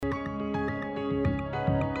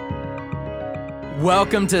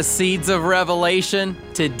Welcome to Seeds of Revelation.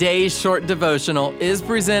 Today's short devotional is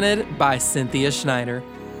presented by Cynthia Schneider.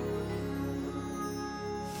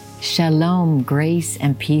 Shalom, grace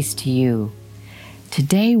and peace to you.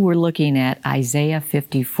 Today we're looking at Isaiah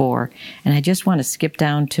 54, and I just want to skip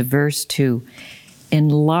down to verse 2.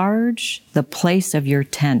 Enlarge the place of your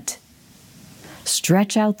tent.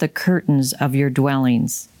 Stretch out the curtains of your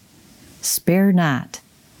dwellings. Spare not.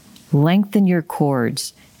 Lengthen your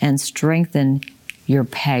cords and strengthen your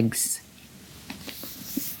pegs.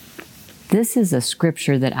 This is a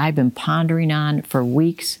scripture that I've been pondering on for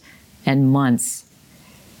weeks and months.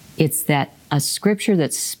 It's that a scripture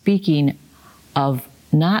that's speaking of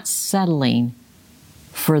not settling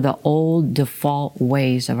for the old default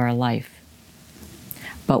ways of our life,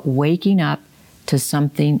 but waking up to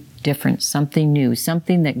something different, something new,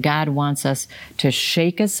 something that God wants us to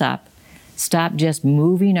shake us up, stop just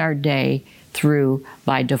moving our day through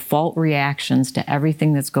by default reactions to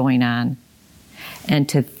everything that's going on, and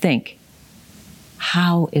to think,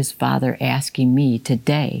 how is Father asking me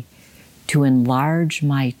today to enlarge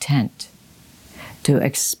my tent, to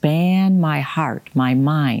expand my heart, my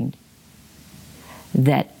mind,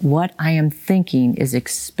 that what I am thinking is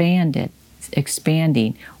expanding,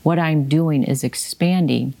 what I'm doing is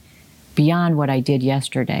expanding beyond what I did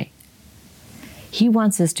yesterday. He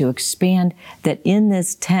wants us to expand that in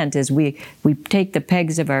this tent, as we take the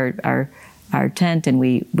pegs of our tent and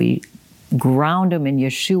we ground them in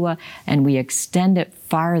Yeshua and we extend it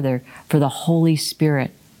farther for the Holy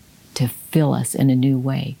Spirit to fill us in a new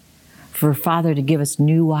way, for Father to give us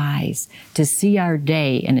new eyes, to see our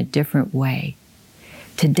day in a different way.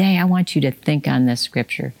 Today, I want you to think on this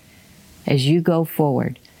scripture. As you go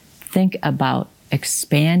forward, think about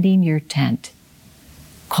expanding your tent,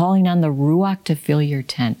 calling on the Ruach to fill your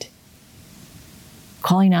tent,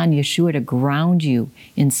 calling on Yeshua to ground you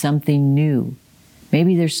in something new.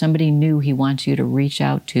 Maybe there's somebody new He wants you to reach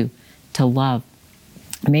out to love.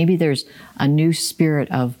 Maybe there's a new spirit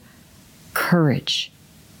of courage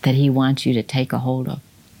that He wants you to take a hold of.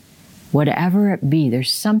 Whatever it be,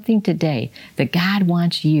 there's something today that God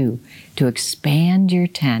wants you to expand your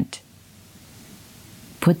tent.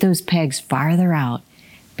 Put those pegs farther out,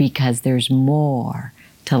 because there's more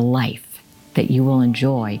to life that you will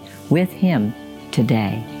enjoy with Him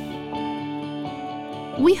today.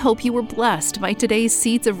 We hope you were blessed by today's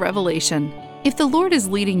Seeds of Revelation. If the Lord is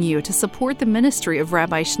leading you to support the ministry of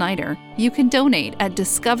Rabbi Schneider, you can donate at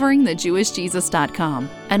discoveringthejewishjesus.com.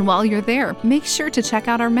 And while you're there, make sure to check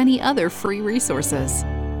out our many other free resources.